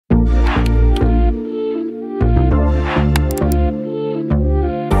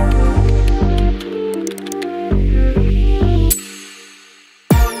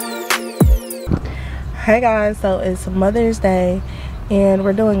Hey guys, so it's Mother's Day and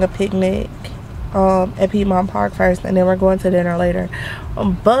we're doing a picnic at Piedmont Park first, and then we're going to dinner later.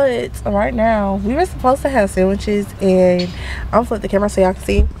 But right now we were supposed to have sandwiches, and I'm flip the camera so y'all can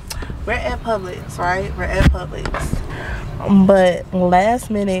see. We're at Publix, right? We're at Publix. But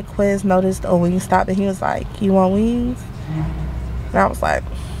last minute Quez noticed a Wingstop and he was like, "You want wings?" And I was like,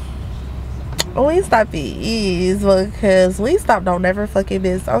 "Wingstop is," because Wingstop don't never fucking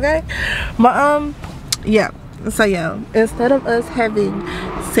miss, okay? But yeah, so yeah, instead of us having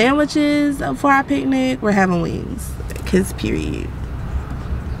sandwiches for our picnic, we're having wings, because period.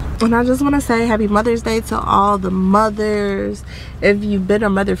 And I just want to say happy Mother's Day to all the mothers. If you've been a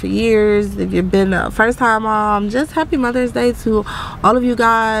mother for years, if you've been a first time mom, just happy Mother's Day to all of you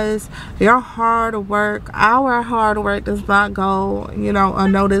guys. Your hard work, our hard work does not go, you know,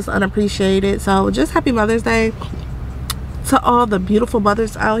 unnoticed, unappreciated. So just happy Mother's Day to all the beautiful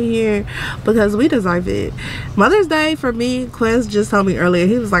mothers out here, because we deserve it. Mother's Day for me, Quez just told me earlier,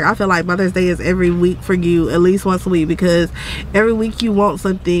 he was like, I feel like Mother's Day is every week for you, at least once a week, because every week you want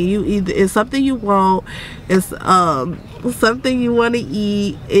something. You either, it's something you want, it's something you want to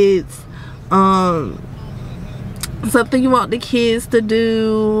eat, it's something you want the kids to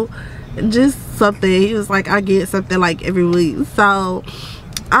do, just something. He was like, I get something like every week. So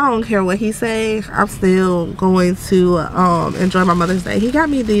I don't care what he say, I'm still going to enjoy my Mother's Day. He got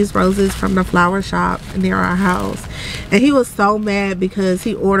me these roses from the flower shop near our house, and he was so mad because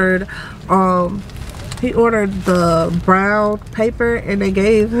he ordered the brown paper and they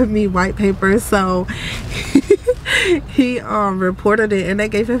gave me white paper. So he reported it and they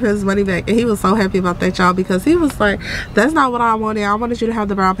gave him his money back, and he was so happy about that, y'all, because he was like, that's not what I wanted. I wanted you to have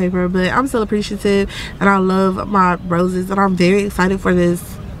the brown paper. But I'm still appreciative, and I love my roses, and I'm very excited for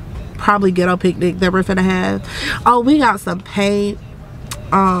this probably ghetto picnic that we're finna have. Oh, we got some paint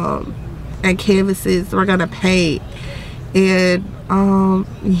and canvases we're gonna paint, and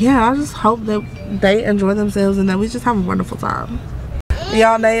yeah, I just hope that they enjoy themselves and that we just have a wonderful time.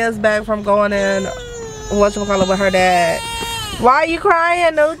 Y'all, Naya's back from going in whatchamacallit with her dad. Why are you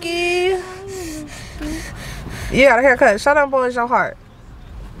crying, Nuki? You got a haircut. Shut up, boys, your heart.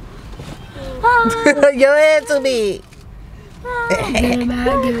 Your head too big. Give it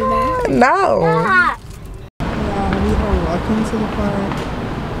back, give it back. No. Yeah, we are walking to the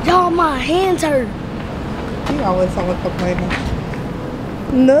park. Y'all, my hands hurt. You always someone complaining.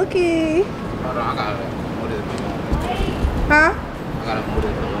 Nookie. Hold on, I gotta move this. Huh? I gotta move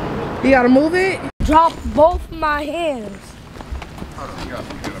this. You gotta move it? Drop both my hands. Hold on, you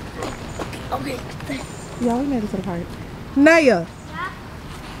gotta move it. Okay. Y'all, we made it to the park. Naya,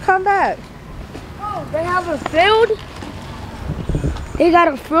 come back. Oh, they have a field? They got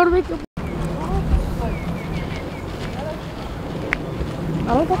a field with the... I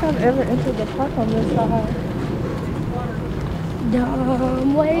don't think I've ever entered the park on this side.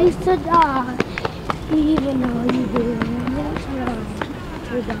 Dumb ways to die, even though you didn't try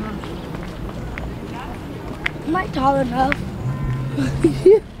to die. Am I tall enough?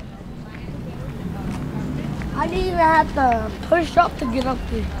 I didn't even have to push up to get up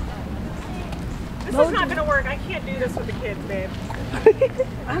there. This is not gonna work. I can't do this with the kids, babe.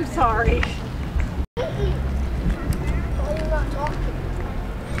 I'm sorry.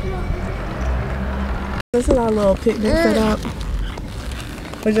 This is our little picnic set up.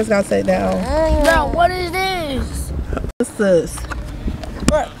 We just gotta sit down. Bro, what is this? What's this?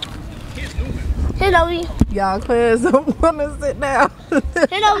 What? Hey, Lovey. Y'all, Quez don't wanna sit down.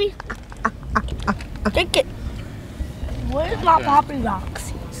 Hey, Lovey. Take it. Where's my popping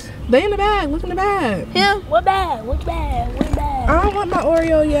rocks? They in the bag. Look in the bag. Here? What bag? Which bag? Which bag? I don't want my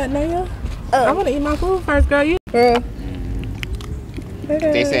Oreo yet, Naya. I want to eat my food first, girl. You? Yeah.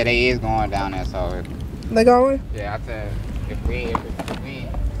 They said they is going down there, so They going? yeah, I said if we you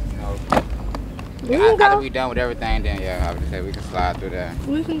know, We can after go. we done with everything, then yeah, I would say we can slide through there.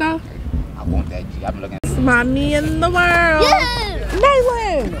 We can go. I want that G. I've been looking. It's mommy in the world. Yeah!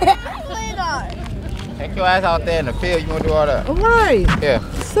 Naylin. Take your ass out there in the field. You wanna do all that? All right. Yeah.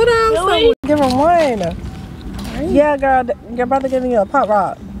 Sit down. Really? Give him one. Yeah, girl. Your brother giving you a pop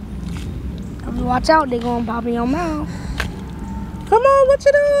rock. Watch out, they gonna pop in your mouth. Come on, what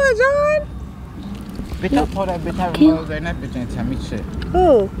you doing, John? Bitch, I told that bitch I removed her and that bitch ain't tell me shit.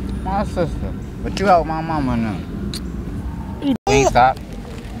 Who? My sister. But you help my mama now. Wingstop.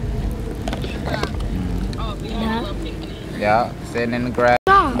 Yeah, sitting in the grass.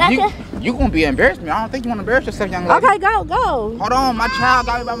 You gonna be embarrassed me. I don't think you wanna embarrass yourself, young lady. Okay, go. Hold on, my child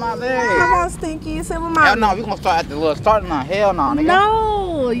got me by my leg. Come on, Stinky. Sit with my. Hell no, we gonna start at the little starting line. Hell no, nigga.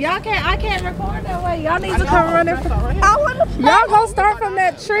 No, y'all can't. I can't record that way. Y'all need to know, come running. that's all right. Y'all gonna start from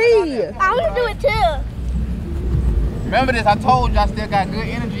that tree. I wanna do it too. Remember this, I told you I still got good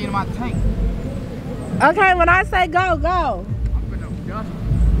energy in my tank. Okay, when I say go, go. I'm finna dust.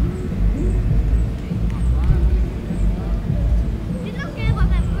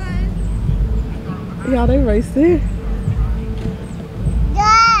 Y'all, they racing.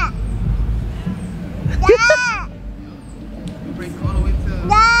 Yeah. Yeah. You bring all the way to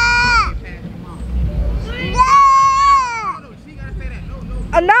Yeah. Yeah. No, she gotta say that.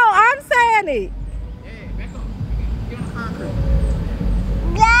 No. No, I'm saying it. Yeah, back up. Get on the concrete.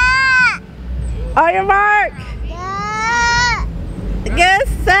 Yeah. On your mark. Yeah. Get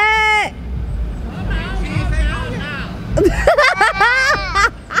set. She ain't say no now.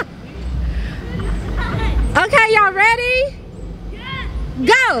 Okay, y'all ready?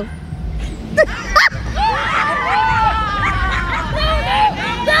 Go.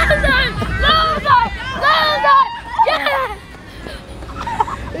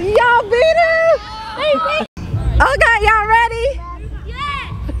 Y'all beat him. Okay, y'all ready?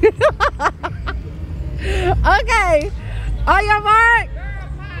 Okay. On your mark.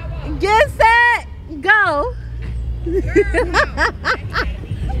 Get set. Go.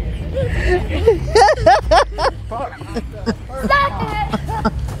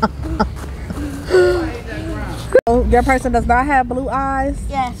 Your person does not have blue eyes?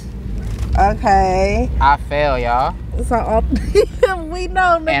 Yes. Okay. I fail, y'all. So we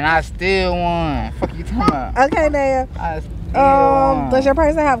know. And I still won. Fuck you talking about? Okay, now. I still won. Does your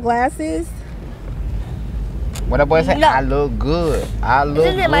person have glasses? What that boy said? No. I look good. I look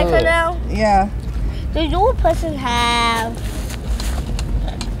Isn't good. it my turn now? Yeah. Does your person have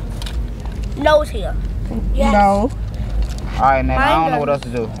nose here? Yes. No. Alright, man. I don't know Mine what else to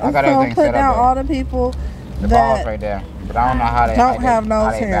do. I got So everything put set down up. all the people The balls that right there. But I don't know how they don't how have they, nose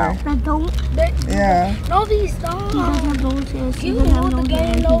how they hair. bounce. I don't. Yeah. No, these don't. He doesn't have nose hair. He doesn't have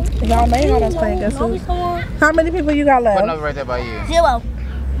nose hair. Y'all may not have playing good too. How many people you got Put left? another right there by you. 0. Hold on,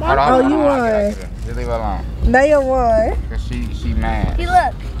 Oh, hold on, you hold on. won. I got you. Just leave her alone. Naya won. Cause she mad. Hey,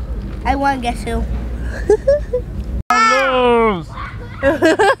 look. I won, guess who? Lose.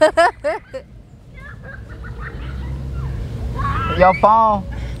 Your phone.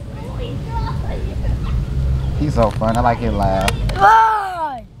 He's so fun. I like his laugh.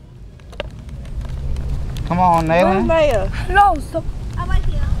 Good. Come on, Where's Nayland. Naya? No, stop. I'm right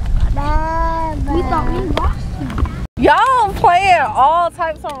here. We thought we lost. Y'all playing all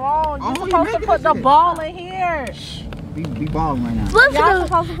types of wrong. You're Oh, you supposed to making put this the shit. ball in here. We balling right now. Let's Y'all go.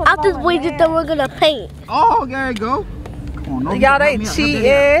 supposed to put the Out this ball way in that there. we're gonna paint. Oh, there you go. Come on, no. Y'all help ain't me out. cheating.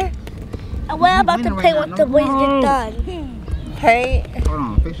 And we're about to winning paint right once now. the boys No. get done. Paint. Hold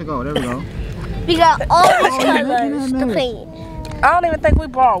on, fix your goal. There we go. We got all Oh, these you're colors making to that paint. I don't even think we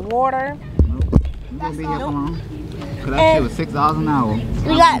brought water. Nope. You gonna be here for long? Cause that shit was $6 an hour.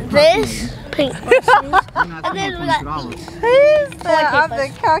 We got this paint brushes. And then we got He said, I've been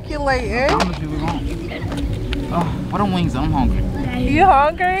papers. calculating. How much do we want? Oh, what them wings? I'm hungry. You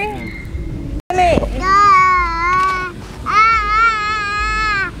hungry?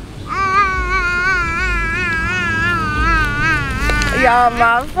 Y'all,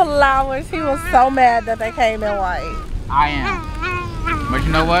 my flowers. He was so mad that they came in white. I am. But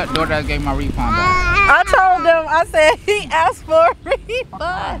you know what? DoorDash gave my refund back. I told them, I said he asked for a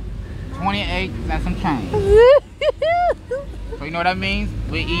refund. 28 and some change. So you know what that means?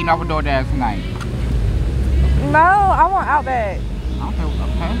 We're eating off of DoorDash tonight. No, I want Outback.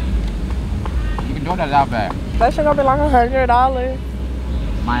 Okay. You can DoorDash Outback. That shit gonna be like $100.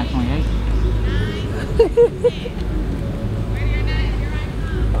 Minus 28.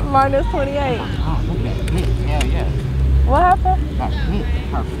 Minus 28. Oh, look at that fit. Hell yeah. What happened? That fit.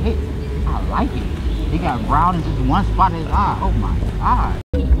 Her fit. I like it. He got brown in just one spot in his eye. Oh my god.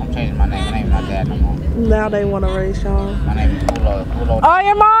 I'm changing my name. My name's not that no more. Now they want to race y'all. My name is Kulo. Kulo. On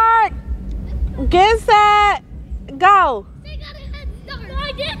your mark. Get set. Go.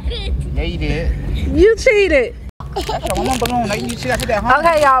 Yeah, you did. You cheated. That's your mama balloon. Like, you see that that home?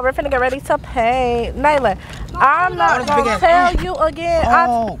 Okay, y'all, we're finna get ready to paint. Nayland, I'm not Oh, gonna that's tell big you again.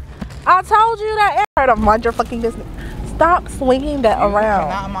 Oh. I told you that. Heard of mind your fucking business. Stop swinging that around.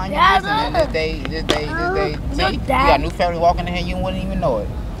 Not mind your business. This day. See, you got a new family walking in here, you wouldn't even know it.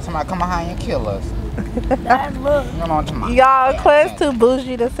 Somebody come behind you and kill us. Dad, look. You know what I'm talking about? Y'all, Yeah, Claire's too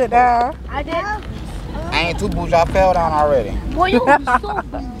bougie to sit down. I did. I ain't too bougie. I fell down already. Boy, you were so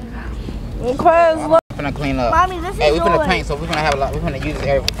Claire's look. We finna clean up. Mommy, this is Hey, we finna yours. paint, so we finna have a lot. We finna use this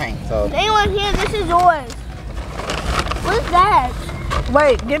area for paint. So Anyone here, this is yours. What is that?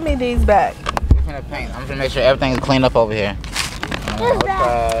 Wait, give me these back. we finna paint. I'm gonna make sure everything is cleaned up over here. What is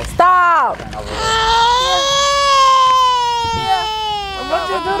that? Stop. Over here. What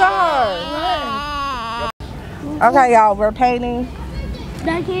you do to her? Okay, y'all, we're painting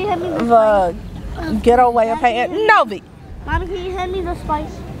Dad, can you hand me the the ghetto way of painting. Novi. Mommy, can you hand me the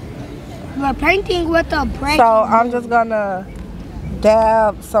spice? We're painting with a break. So I'm just gonna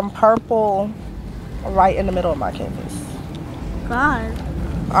dab some purple right in the middle of my canvas. God.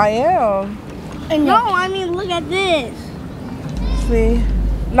 I am. No, I mean, look at this. See?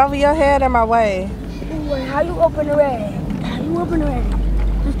 Novi, your head in my way. Wait, how you open the red? How you open the red?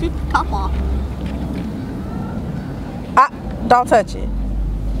 Just take the top off. Don't touch it.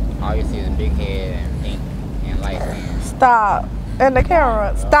 All you see is a big head and pink and light skin. Stop. In the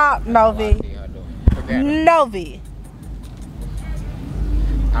camera. Stop, Novi. Novi.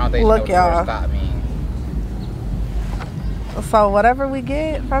 I don't think Look, she knows what the y'all. word stop means. So whatever we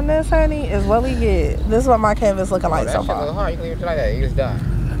get from this, honey, is what we get. This is what my canvas looking like That so shit look far. hard. You can leave it like that. It's done.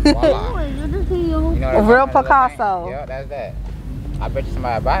 Voila. Wait, you just see your You know Real that little thing? Picasso. Yeah, that's that. I bet you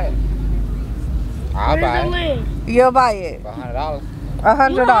somebody buy it. I'll Where's buy the it lid? You'll buy it. for $100. You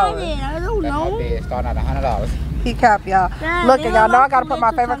hide $100. it. I don't That's my know. bid. Starting at $100. He cap, y'all. Dad, Look, they and y'all know I gotta don't put my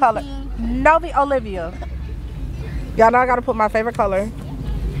like to favorite color. something. Novi Olivia. Y'all know I gotta put my favorite color.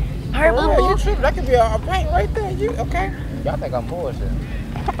 Yeah, you tripping. That could be a paint right there. You okay? Y'all think I'm bullshit.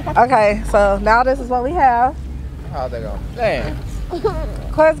 Okay, so now this is what we have. How they go? Damn.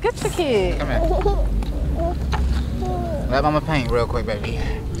 Claire, get your kid. Come here. Let mama paint real quick, baby.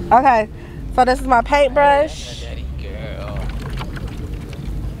 Okay, so this is my paintbrush. Daddy girl.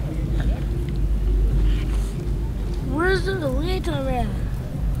 Where's the lid to red?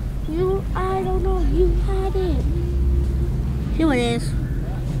 I don't know. You had it. Here it is.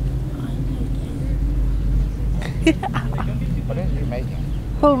 What is you making?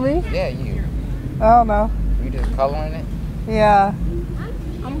 Who, me? Yeah, you. I don't know. You just coloring it? Yeah,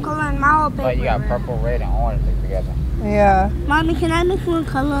 I'm coloring my old paper. But you got purple, red, and orange mixed together. yeah. Mommy, can I mix one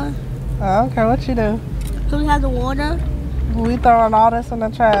color? I don't care what you do. So we have the water. We throwing all this in the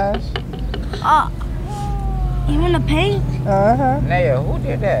trash. Oh. Even the paint? Uh-huh. Naya, who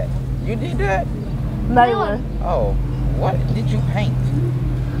did that? You did that? Nayla. Oh, what did you paint?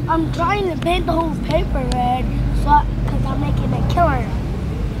 I'm trying to paint the whole paper red because I'm making a killer.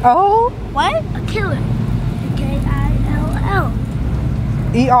 Oh, What? A killer. K-I-L-L.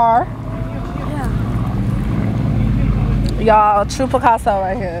 E-R. Yeah. Y'all, true Picasso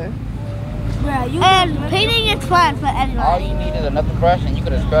right here. Yeah, and painting is fun for All anybody. you need is another brush, and you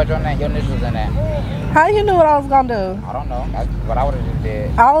could have spelled your name, your initials in that. How you knew what I was gonna do? I don't know. That's what I would have just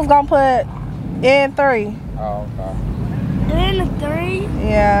did. I was gonna put N3. Oh, okay. Then the 3.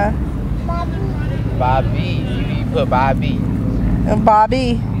 Yeah. Bobby. You put Bobby. And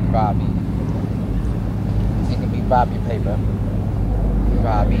Bobby. Bobby. It could be Bobby paper.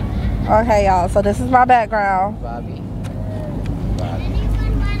 Bobby. Okay, y'all. So this is my background. Bobby. Bobby.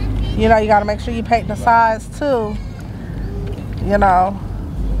 You know, you gotta make sure you paint the sides too. You know.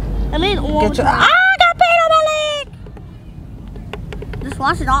 I mean, Get your. Ah, I got paint on my leg. just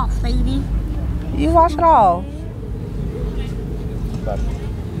wash it off, lady. You wash it off. Bobby.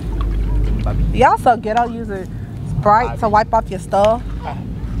 Bobby. Y'all so ghetto using Sprite to wipe off your stuff.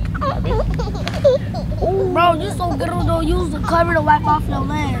 Bobby. Bro, you so good don't use the cover to wipe off your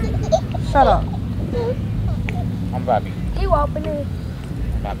leg. Shut up. I'm Bobby. He open it.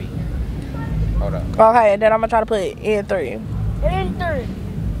 Bobby. Hold up. Okay, and then I'm gonna try to put N3. And 3.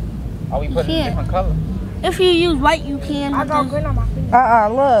 Are we putting a Yeah. different color? If you use white, you can. I got green on my finger.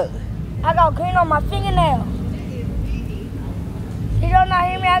 Look. I got green on my fingernail. You don't not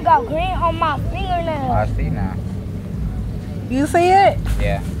hear me? I got green on my fingernail. I see now. You see it?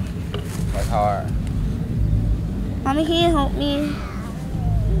 Yeah. That's hard. Mommy, can you help me?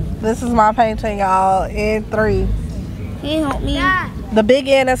 This is my painting, y'all. N3. Can you help me? The big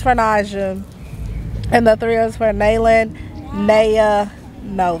N is for Naja. And the 3 is for Naylin, Naya,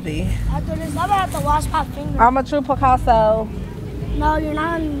 Novi. After this, I'm gonna have to wash my fingers. I'm a true Picasso. No, you're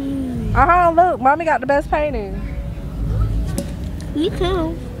not. Look, mommy got the best painting. Me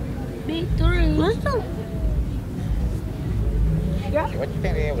too. Big 3. What's the? What you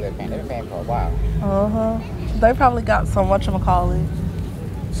think they able to paint? They've been painting for a while. They probably got some whatchamacallit.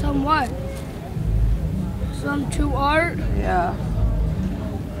 Some what? Some true art? Yeah.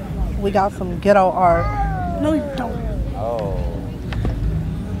 We got some ghetto art. No, you don't. Oh.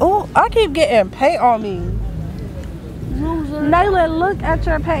 Oh, I keep getting paint on me. Loser. Nayla, look at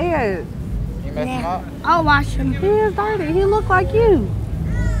your pants. You messed him up? I'll wash him. He is dirty. He look like you.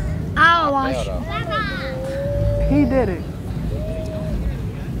 I'll wash Hell, him. though. He did it.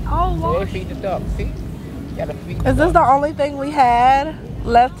 I'll They wash feed the duck. See? You gotta feed the Is this the only thing we had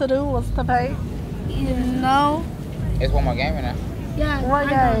left to do was to paint? him. No. It's one more game in there. Yeah. What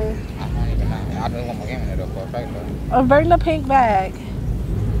I know. game? I don't even know. I I just want my game in there though for a fact though. Bring the pink bag.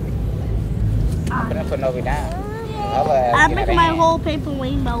 I'm gonna put Novi down. I'm making my whole paper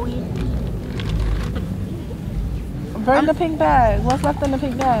rainbow. Bring the pink bag. What's left in the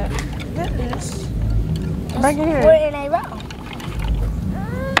pink bag? Bring it here. We're in a row.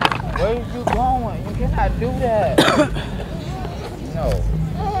 Where are you going? You cannot do that. No.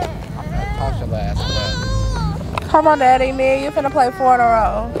 I'm gonna toss your ass. Come on, Daddy. Me and you finna play 4 in a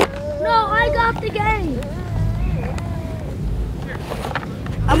row. No, I got the game.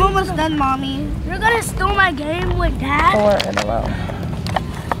 I'm almost done, Mommy. You're gonna steal my game with Dad? 4 in a row.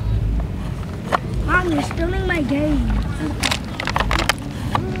 Mom, you're stealing my game.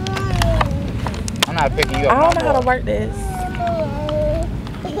 I'm not picking you up. I don't know how to work this.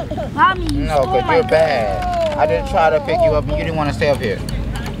 Mommy, you No, stole because my you're game. bad. I didn't try to pick you up and you didn't want to stay up here.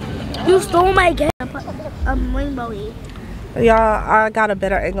 You stole my game. Rainbowy. Y'all, I got a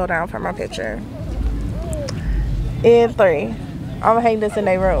better angle down for my picture. In 3. I'm gonna hang this in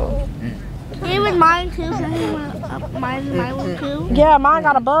their room. Even mine too. Can I hang mine in my room too? Yeah, mine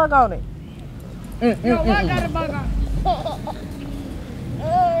got a bug on it.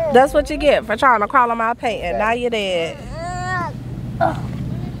 That's what you get for trying to crawl on my painting. Now you're dead.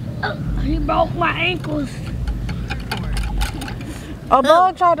 He broke my ankles. A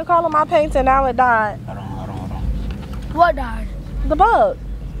bug tried to crawl on my painting. Now it died. Hold on. What died? The bug.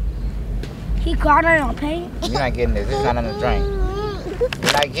 He caught on your paint? You're not getting this. It's not in the drink.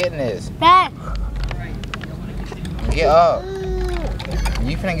 You're not getting this. Dad. Get up.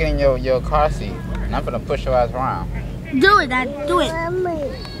 You finna get in your car seat. And I'm finna push your ass around. Do it, Dad. Do it.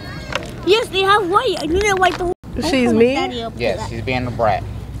 Yes, they have white. I need to wipe the whole. She's me? Yes, she's being a brat.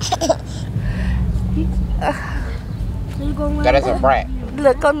 That That is a brat.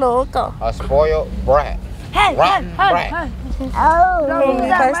 Look, look. A spoiled brat. Hey, Rotten brat. Oh, You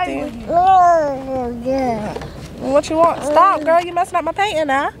thirsty? What you want? Stop, girl. You messing up my painting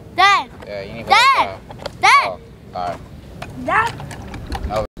now. Dad. Yeah, you need to Dad. Dad. Oh, alright. Dad.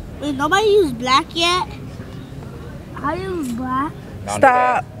 No. Wait, nobody used black yet? I use black. Don't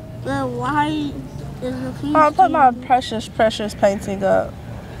Stop. Then why is the piece? I'll put my precious painting up.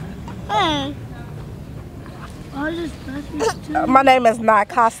 Hey. I just precious too. My name is not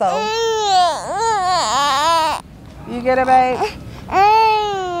Casso. You get it, babe?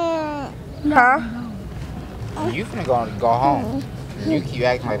 Huh? Do that. You finna go home. You keep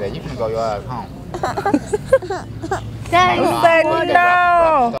acting like that. You finna go your ass home. Dad, Say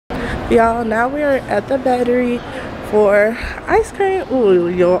no. Y'all, now we're at the Battery for ice cream. Ooh,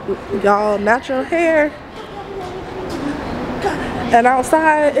 y'all, natural hair. And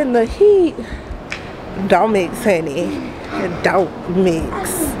outside in the heat, don't mix, honey. Don't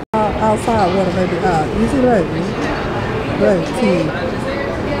mix. Outside, water, baby. You see, baby? Baby, tea.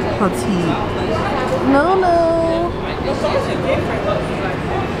 Hot tea. No.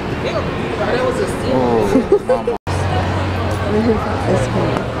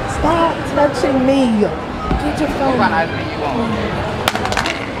 Stop touching me. Get your phone. What kind of ice cream you want?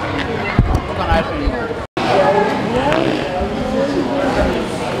 What kind of ice cream you want?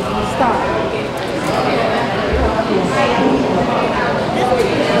 Stop.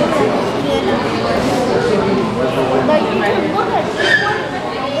 Like, you can look at this one,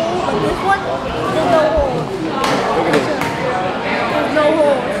 but this one, there's no holes. Look at this. There's no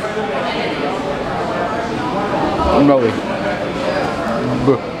holes. I'm rolling.